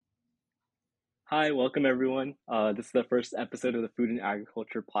Hi, welcome everyone. This is the first episode of the Food and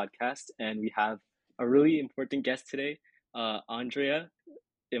Agriculture podcast, and we have a really important guest today, Andrea.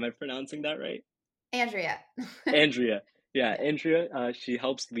 Am I pronouncing that right? Andrea. Andrea. Yeah, Yeah. Andrea. She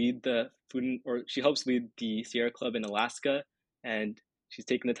helps lead she helps lead the Sierra Club in Alaska, and she's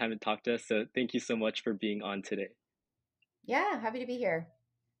taking the time to talk to us. So thank you so much for being on today. Yeah, happy to be here.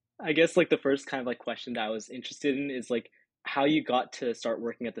 I guess like the first kind of like question that I was interested in is like how you got to start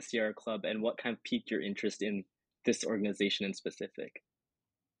working at the Sierra Club and what kind of piqued your interest in this organization in specific.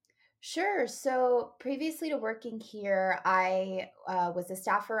 Sure. So previously to working here, I was a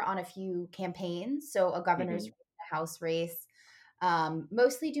staffer on a few campaigns. So a governor's Hmm. race, a house race,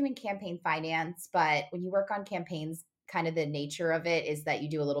 mostly doing campaign finance. But when you work on campaigns, kind of the nature of it is that you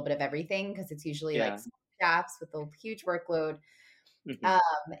do a little bit of everything because it's usually like Yeah. small staffs with a huge workload. Hmm.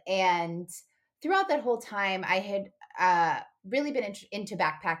 Um, and throughout that whole time, I had really been into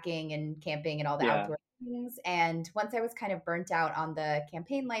backpacking and camping and all the Yeah. outdoor things. And once I was kind of burnt out on the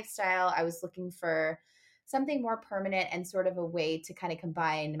campaign lifestyle, I was looking for something more permanent and sort of a way to kind of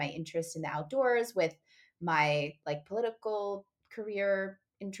combine my interest in the outdoors with my like political career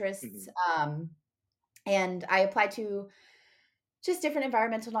interests. Hmm. And I applied to just different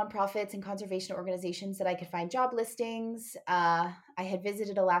environmental nonprofits and conservation organizations that I could find job listings. I had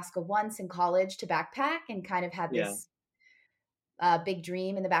visited Alaska once in college to backpack and kind of had Yeah. this big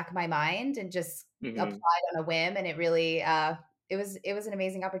dream in the back of my mind and just Hmm. applied on a whim. And it really, it was an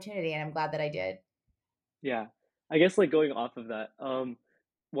amazing opportunity, and I'm glad that I did. Yeah. I guess like going off of that,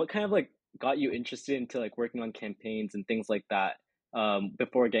 what kind of like got you interested into like working on campaigns and things like that,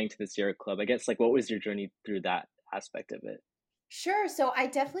 before getting to the Sierra Club? I guess like what was your journey through that aspect of it? Sure. So I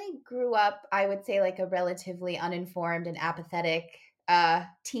definitely grew up, I would say, like a relatively uninformed and apathetic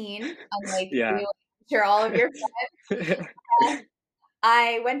teen, unlike Yeah. you, I'm sure all of your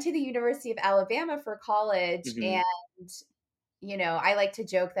I went to the University of Alabama for college, Hmm. and, I like to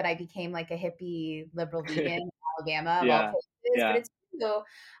joke that I became like a hippie liberal vegan in Alabama of all Yeah. places, but Yeah. it's true,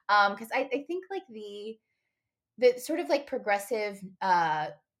 'cause I think like the sort of like progressive,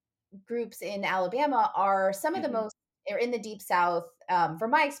 groups in Alabama are some of the Hmm. most or in the Deep South, from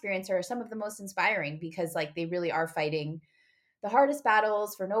my experience, are some of the most inspiring because, like, they really are fighting the hardest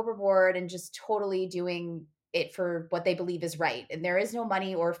battles for no reward and just totally doing it for what they believe is right. And there is no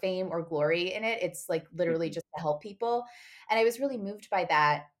money or fame or glory in it. It's like literally Hmm. just to help people. And I was really moved by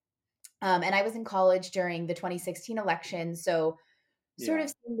that. And I was in college during the 2016 election. So, sort of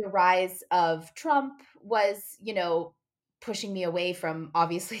Yeah. seeing the rise of Trump was, pushing me away from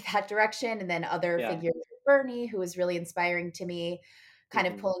obviously that direction. And then other Yeah. figures like Bernie, who was really inspiring to me, kind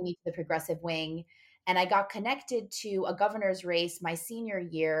of Hmm. pulling me to the progressive wing. And I got connected to a governor's race my senior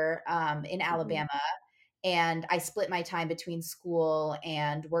year in Hmm. Alabama. And I split my time between school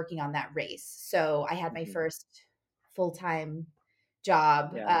and working on that race. So I had my Hmm. first full time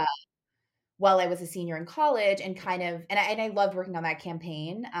job Yeah. while I was a senior in college, and I loved working on that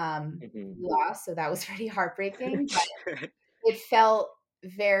campaign. Hmm. We lost, so that was pretty heartbreaking, but it felt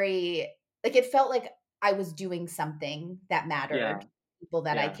very it felt like I was doing something that mattered, Yeah. people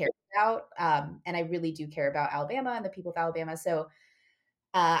that I Yeah. cared about, and I really do care about Alabama and the people of Alabama, so,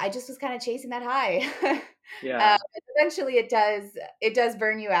 I just was kinda chasing that high. Yeah. But eventually it does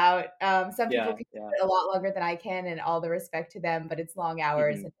burn you out. Some people Yeah. can do Yeah. it a lot longer than I can, and all the respect to them, but it's long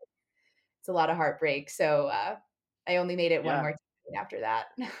hours, Hmm. and it's a lot of heartbreak, so, I only made it one Yeah. more time after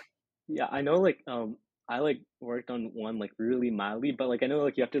that. Yeah, I know like I like worked on one like really mildly, but like I know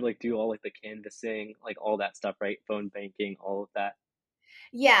like you have to like do all like the canvassing, like all that stuff, right? Phone banking, all of that.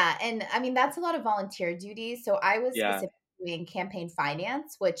 Yeah, and I mean, that's a lot of volunteer duties, so I was Yeah. specifically doing campaign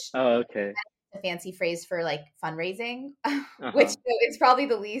finance, which Oh, okay. a fancy phrase for, like, fundraising, which, Uh-huh. it's probably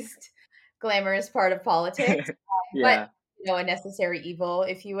the least glamorous part of politics, but, Yeah. a necessary evil,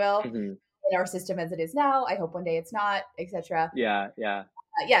 if you will, Hmm. in our system as it is now. I hope one day it's not, etcetera. Yeah, yeah.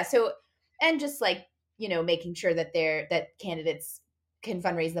 Yeah, so and just, like, making sure that candidates can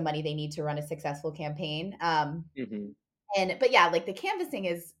fundraise the money they need to run a successful campaign, Hmm. but yeah, like, the canvassing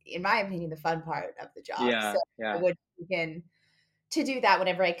is, in my opinion, the fun part of the job, so Yeah, I yeah. would begin to do that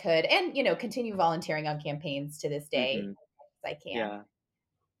whenever I could and, continue volunteering on campaigns to this day Hmm. as I can. Yeah.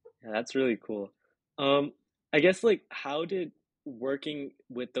 Yeah, that's really cool. Um, I guess like how did working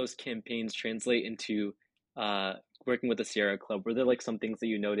with those campaigns translate into uh working with the Sierra Club? Were there like some things that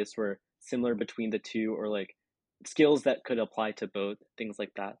you noticed were similar between the two or like skills that could apply to both, things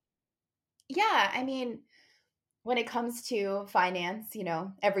like that? Yeah, I mean, when it comes to finance,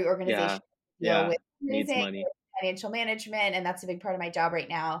 every organization Yeah. deal Yeah. with Needs fundraising, money. with financial management, and that's a big part of my job right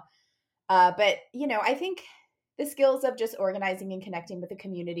now. But, I think the skills of just organizing and connecting with the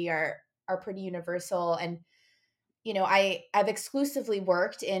community are are pretty universal. And I've exclusively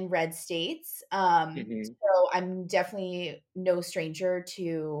worked in red states, Hmm. so I'm definitely no stranger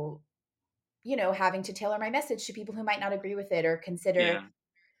to having to tailor my message to people who might not agree with it or consider Yeah.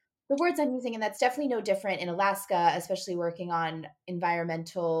 the words I'm using, and that's definitely no different in Alaska, especially working on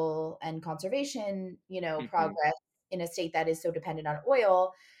environmental and conservation, Hmm. progress in a state that is so dependent on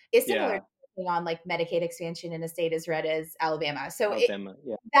oil is similar to Yeah. working on like Medicaid expansion in a state as red as Alabama. So Alabama.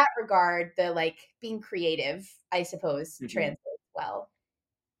 Yeah. in that regard, the like being creative, I suppose, Hmm. translates well.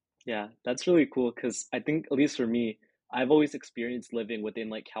 Yeah, that's really cool because I think, at least for me, I've always experienced living within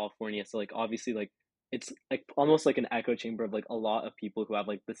like California. So like obviously like it's like almost like an echo chamber of like a lot of people who have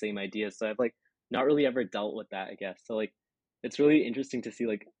like the same ideas. So I've like not really ever dealt with that, I guess. So like it's really interesting to see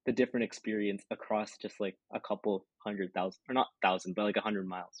like the different experience across just like a couple 100,000, or not thousand, but like 100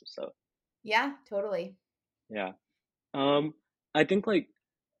 miles or so. Yeah, totally. Yeah. Um, I think like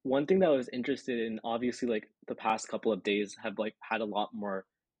one thing that I was interested in, obviously, like the past couple of days have like had a lot more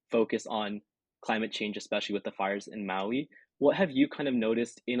focus on climate change, especially with the fires in Maui. What have you kind of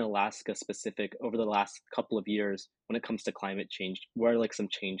noticed in Alaska specific over the last couple of years when it comes to climate change? What are like some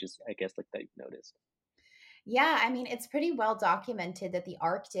changes, I guess, like that you've noticed? Yeah, I mean, it's pretty well documented that the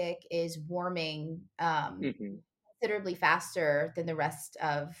Arctic is warming Mm-hmm. considerably faster than the rest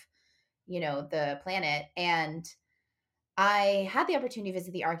of, the planet. And I had the opportunity to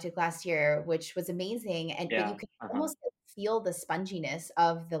visit the Arctic last year, which was amazing. And but you Yeah. can Uh-huh. almost feel the sponginess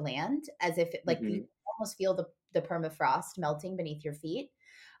of the land as if like you Mm-hmm. almost feel the permafrost melting beneath your feet.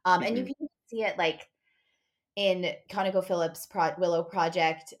 And you Mm-hmm. can see it like in ConocoPhillips Willow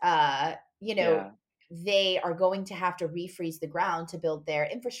Project, Yeah. they are going to have to refreeze the ground to build their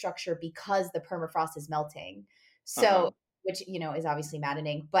infrastructure because the permafrost is melting. So, Uh-huh. which, is obviously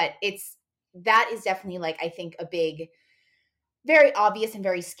maddening, but that is definitely like, I think, a big, very obvious and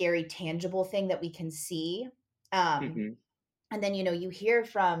very scary, tangible thing that we can see. Um, Mm-hmm. and then, you hear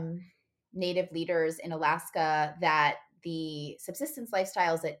from native leaders in Alaska that the subsistence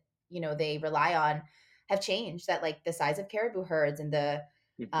lifestyles that, they rely on have changed, that like the size of caribou herds and the,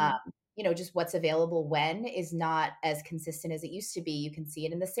 um, Mm-hmm. just what's available when is not as consistent as it used to be. You can see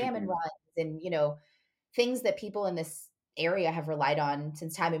it in the salmon Mm-hmm. runs and, things that people in this area have relied on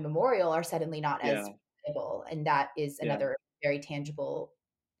since time immemorial are suddenly not as Yeah. reliable. And that is Yeah. another very tangible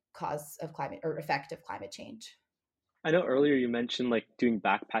cause of climate or effect of climate change. I know earlier you mentioned like doing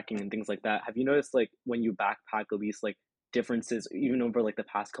backpacking and things like that. Have you noticed like when you backpack at least like differences even over like the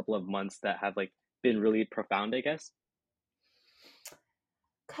past couple of months that have like been really profound, I guess?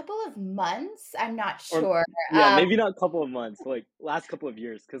 Couple of months, I'm not Or sure. yeah, maybe not a couple of months, but like last couple of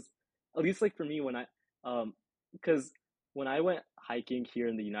years. Because at least like for me when because when I went hiking here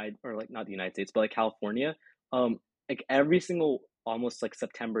in the United, or like not the United States, but like California, um like every single almost like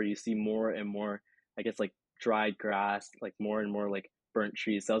September you see more and more, I guess, like dried grass, like more and more like burnt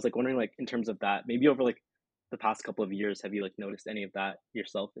trees. So I was like wondering like in terms of that, maybe over like the past couple of years, have you like noticed any of that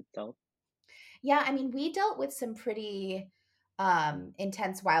yourself itself? Yeah, I mean, we dealt with some pretty,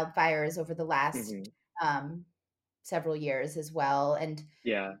 intense wildfires over the last, Hmm. um, several years as well, and,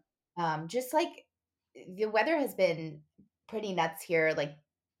 Yeah. just, like, the weather has been pretty nuts here, like,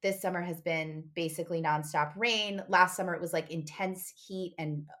 this summer has been basically nonstop rain. Last summer, it was, like, intense heat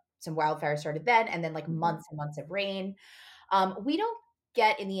and some wildfires started then, and then, like, Hmm. months and months of rain. We don't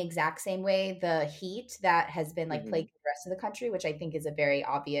get in the exact same way the heat that has been, like, Hmm. plaguing the rest of the country, which I think is a very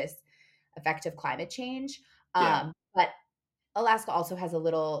obvious effect of climate change. Yeah. But Alaska also has a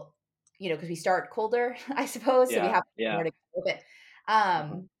little, because we start colder, I suppose, so we Yeah. have more Yeah. to go. But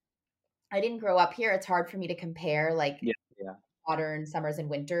Uh-huh. I didn't grow up here. It's hard for me to compare like Yeah. Yeah. modern summers and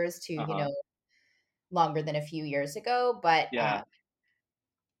winters to, Uh-huh. longer than a few years ago. But Yeah.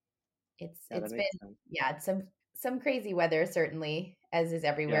 Yeah, that it's been, makes sense. yeah, it's some crazy weather certainly, as is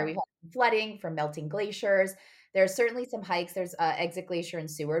everywhere. Yeah. We've had flooding from melting glaciers. There's certainly some hikes. There's Exit Glacier in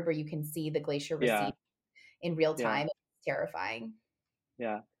Seward where you can see the glacier Yeah. recede in real Yeah. time. It's terrifying.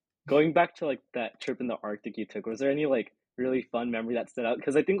 Yeah. Going back to, like, that trip in the Arctic you took, was there any, like, really fun memory that stood out?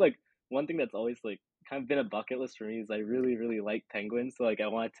 Because I think, like, one thing that's always, like, kind of been a bucket list for me is I really, really like penguins, so, like, I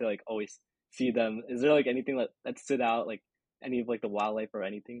wanted to, like, always see them. Is there, like, anything that stood out, like, any of, like, the wildlife or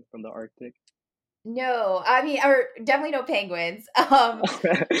anything from the Arctic? No, I mean, or definitely no penguins.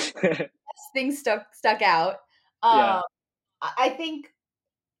 Things stuck out. Yeah. Um, I think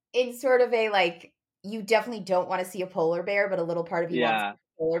in sort of a like, you definitely don't want to see a polar bear, but a little part of you wants to Yeah. see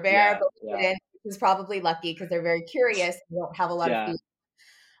a polar bear, Yeah. but we Yeah. didn't, which is probably lucky because they're very curious and don't have a lot of Yeah. food.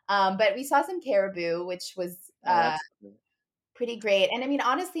 But we saw some caribou, which was Oh, that's cool. pretty great. And I mean,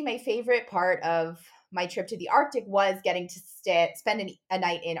 honestly, my favorite part of my trip to the Arctic was getting to spend a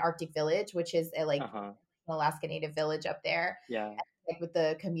night in Arctic Village, which is a like Uh-huh. an Alaska Native village up there, Yeah. like with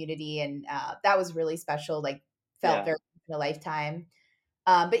the community, and that was really special. Like, felt Yeah. very in a lifetime.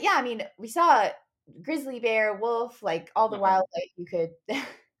 But yeah, I mean, we saw grizzly bear, wolf, like all the Uh-huh. wildlife you could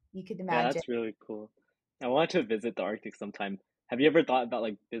you could Yeah, imagine. that's really cool. I want to visit the Arctic sometime. Have you ever thought about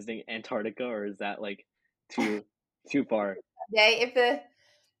like visiting Antarctica, or is that like too too far? Yeah, if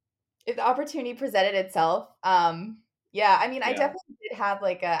the opportunity presented itself, yeah, I mean, I Yeah. definitely did have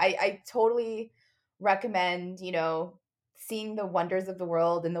like I totally recommend, seeing the wonders of the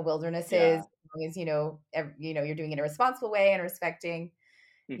world and the wildernesses, Yeah. as long as, you're doing it in a responsible way and respecting,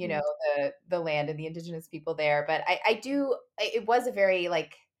 you know, Mhm. the land and the indigenous people there. But it was a very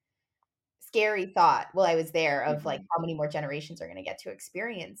like scary thought while I was there of like Mhm. how many more generations are going to get to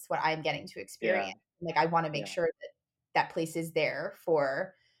experience what I'm getting to Yeah. experience. Like, I want to make Yeah. sure that that place is there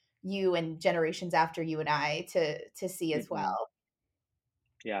for you and generations after you and I to see as Mhm. well.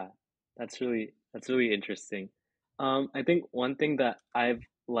 Yeah, that's really interesting. I think one thing that I've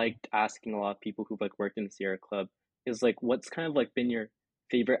liked asking a lot of people who've like worked in Sierra Club is like, what's kind of like been your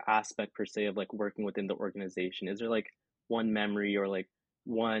favorite aspect per se of like working within the organization? Is there like one memory or like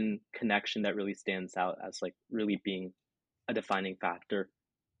one connection that really stands out as like really being a defining factor?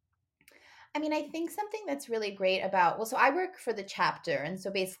 I mean, I think something that's really great about, well, so I work for the chapter, and so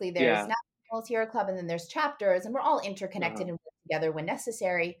basically there's Yeah. National Sierra Club and then there's chapters, and we're all interconnected Uh-huh. and work together when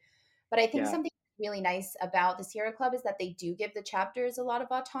necessary. But I think Yeah. something really nice about the Sierra Club is that they do give the chapters a lot of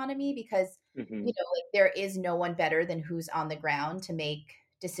autonomy because, Mm-hmm. like, there is no one better than who's on the ground to make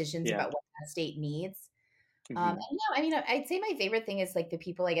decisions Yeah. about what that state needs. Mm-hmm. And yeah, I mean, I'd say my favorite thing is like the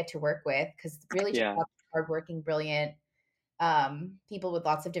people I get to work with, because really just Yeah. hardworking, brilliant, people with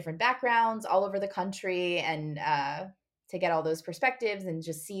lots of different backgrounds all over the country, and to get all those perspectives and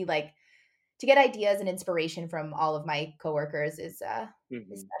just see like to get ideas and inspiration from all of my coworkers is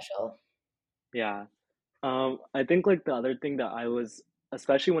Mm-hmm. special. Yeah. I think like the other thing that I was,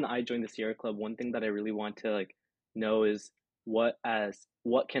 especially when I joined the Sierra Club, one thing that I really want to like know is what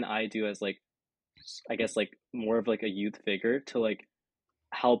can I do as like I guess like more of like a youth figure to like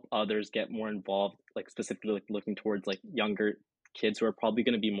help others get more involved, like specifically like looking towards like younger kids who are probably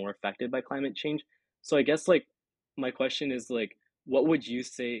going to be more affected by climate change. So I guess like my question is like, what would you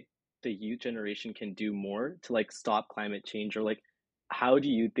say the youth generation can do more to like stop climate change, or like how do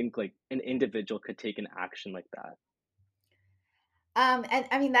you think like an individual could take an action like that? And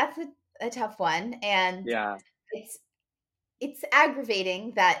I mean, that's a tough one, and Yeah, it's it's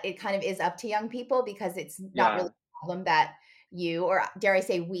aggravating that it kind of is up to young people because it's not really yeah, a problem that you, or dare I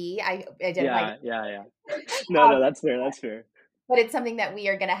say we, I identify, yeah. No, no, that's fair. That's fair. but it's something that we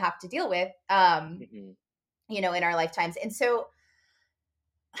are going to have to deal with, Hmm. in our lifetimes. And so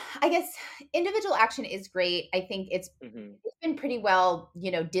I guess individual action is great. I think Hmm. it's been pretty well,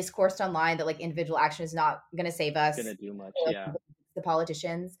 discoursed online that like individual action is not going to save Gonna us, do much. or, like, Yeah, the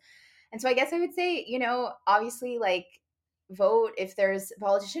politicians. And so I guess I would say, obviously, like, vote if there's a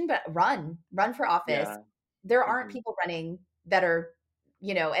politician, but run for office. yeah. There aren't Hmm. people running that are,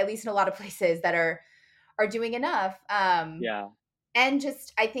 at least in a lot of places, that are doing enough. Yeah. And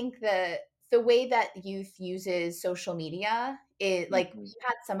just I think the way that youth uses social media, it like Hmm. we've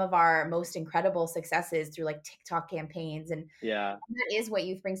had some of our most incredible successes through like TikTok campaigns, and Yeah. that is what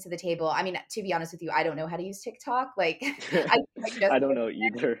youth brings to the table. I mean, to be honest with you, I don't know how to use TikTok. Like, I like just I don't know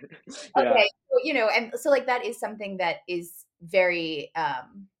either. Yeah, okay, so, and so like that is something that is very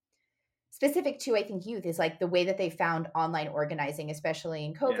specific to, I think, youth, is like the way that they found online organizing, especially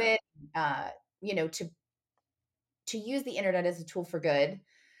in yeah, COVID, uh, to use the internet as a tool for good.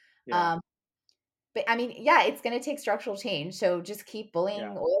 yeah, Um, But I mean, yeah, it's gonna take structural change, so just keep bullying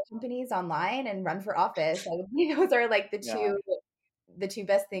yeah, oil companies online and run for office. I would say those are, like, yeah, the 2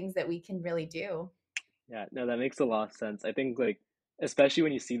 best things that we can really do. yeah. No, that makes a lot of sense. I think like especially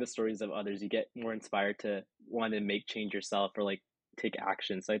when you see the stories of others, you get more inspired to want to make change yourself or like take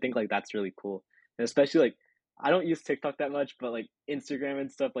action. So I think like that's really cool. And especially like I don't use TikTok that much, but like Instagram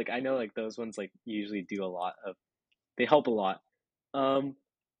and stuff, like I know like those ones like usually do a lot of they help a lot. Um,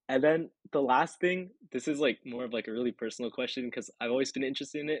 and then the last thing, this is like more of like a really personal question because I've always been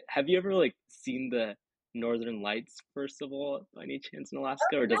interested in it. Have you ever like seen the Northern Lights, first of all, by any chance in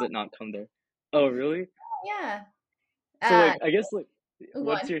Alaska, or does it not come there? Oh, really? Yeah. So Uh, like, I guess like, go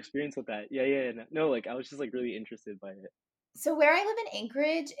what's on. your experience with that? Yeah. No, no, like I was just like really interested by it. So where I live in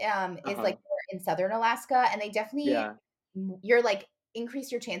Anchorage, is, like, Uh-huh. more in Southern Alaska, and they definitely Yeah. you're, like,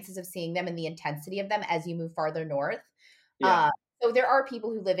 increase your chances of seeing them and the intensity of them as you move farther north. Uh, Yeah. so there are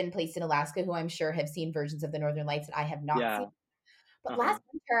people who live in place in Alaska who I'm sure have seen versions of the Northern Lights that I have not seen. Yeah. But last Uh-huh.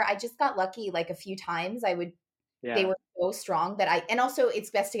 winter, I just got lucky, like, a few times. I would They Yeah. were so strong that I and also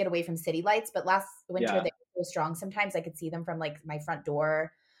it's best to get away from city lights, but last winter, they Yeah. were so strong, sometimes I could see them from, like, my front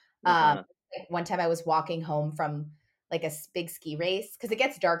door. Um, Uh-huh. like, one time I was walking home from, like, a big ski race because it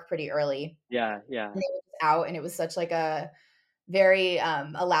gets dark pretty early, Yeah, yeah. and they were just out, and it was such, like, a very,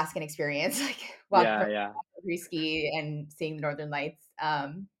 Alaskan experience, like, walking Yeah, around yeah. through ski and seeing the northern lights,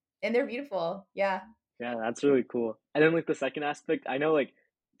 and they're beautiful, yeah. Yeah, that's really cool. And then, like, the second aspect, I know, like,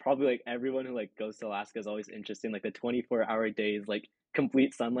 probably, like, everyone who, like, goes to Alaska is always interested in, like, the 24-hour days, like,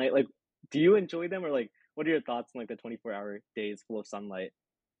 complete sunlight. Like, do you enjoy them or, like, what are your thoughts on, like, the 24-hour days full of sunlight?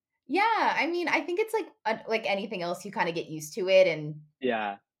 Yeah, I mean, I think it's like anything else, you kinda get used to it, and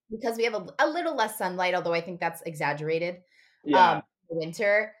Yeah. because we have a little less sunlight, although I think that's exaggerated, Yeah. in the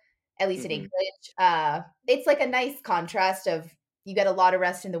winter, at least in Mhm. Anchorage, it's like a nice contrast of you get a lot of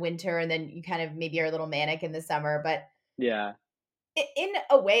rest in the winter, and then you kind of maybe are a little manic in the summer, but Yeah. in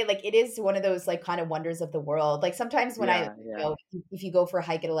a way, like, it is one of those, like, kind of wonders of the world. Like, sometimes when Yeah, yeah. if you go for a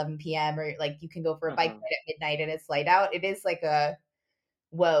hike at 11 p.m. or, like, you can go for a bike Uh-huh. ride at midnight and it's light out, it is like a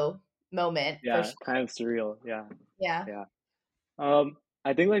 "whoa" moment for Yeah, sure. kind of surreal. Yeah, Yeah. yeah.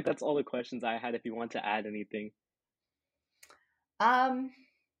 I think, like, that's all the questions I had if you want to add anything. Um,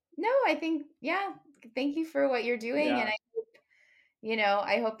 no, I think yeah, thank you for what you're doing, and Yeah.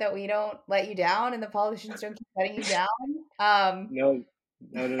 I hope that we don't let you down and the politicians don't keep letting you down. No,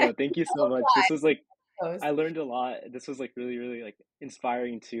 no, no, no. Thank you so I'll much. This was, like, try. I learned a lot. This was, like, really, really, like,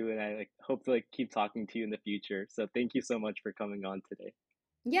 inspiring too, and I, like, hope to, like, keep talking to you in the future. So thank you so much for coming on today.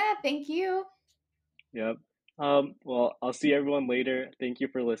 Yeah, thank you. Yep. Well, I'll see everyone later. Thank you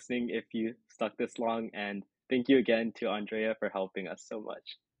for listening if you stuck this long, and thank you again to Andrea for helping us so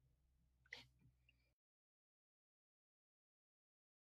much.